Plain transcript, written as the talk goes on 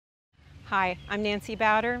Hi, I'm Nancy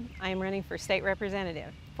Bauder. I am running for State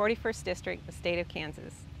Representative, 41st District, the state of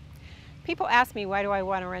Kansas. People ask me, why do I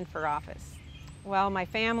want to run for office? Well, my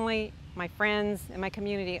family, my friends, and my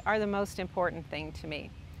community are the most important thing to me.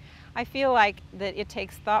 I feel like that it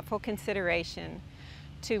takes thoughtful consideration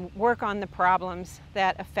to work on the problems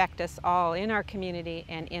that affect us all in our community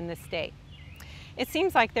and in the state. It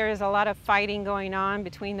seems like there is a lot of fighting going on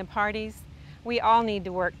between the parties. We all need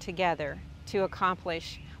to work together to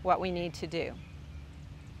accomplish what we need to do.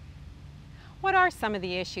 What are some of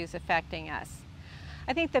the issues affecting us?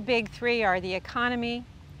 I think the big three are the economy,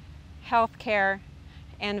 health care,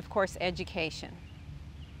 and of course education.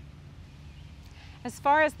 As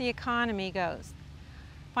far as the economy goes,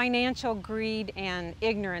 financial greed and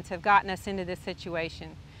ignorance have gotten us into this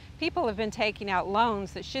situation. People have been taking out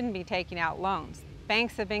loans that shouldn't be taking out loans.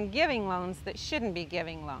 Banks have been giving loans that shouldn't be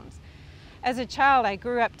giving loans. As a child, I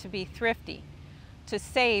grew up to be thrifty, to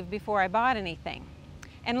save before I bought anything.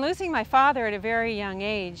 And losing my father at a very young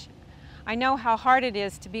age, I know how hard it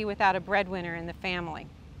is to be without a breadwinner in the family.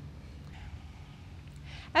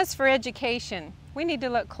 As for education, we need to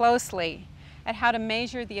look closely at how to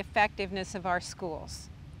measure the effectiveness of our schools.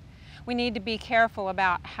 We need to be careful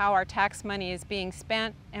about how our tax money is being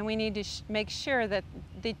spent, and we need to make sure that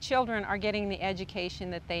the children are getting the education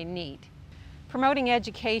that they need. Promoting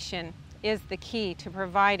education is the key to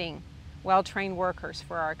providing well-trained workers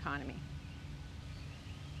for our economy.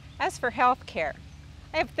 As for health care,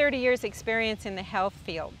 I have 30 years experience in the health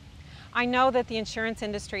field. I know that the insurance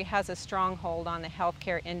industry has a stronghold on the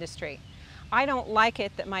healthcare industry. I don't like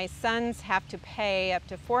it that my sons have to pay up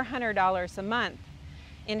to $400 a month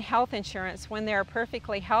in health insurance when they're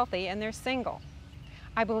perfectly healthy and they're single.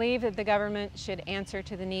 I believe that the government should answer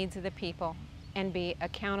to the needs of the people and be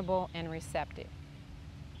accountable and receptive.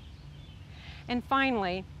 And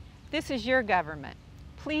finally, this is your government.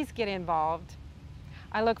 Please get involved.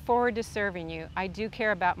 I look forward to serving you. I do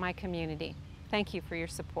care about my community. Thank you for your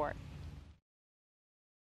support.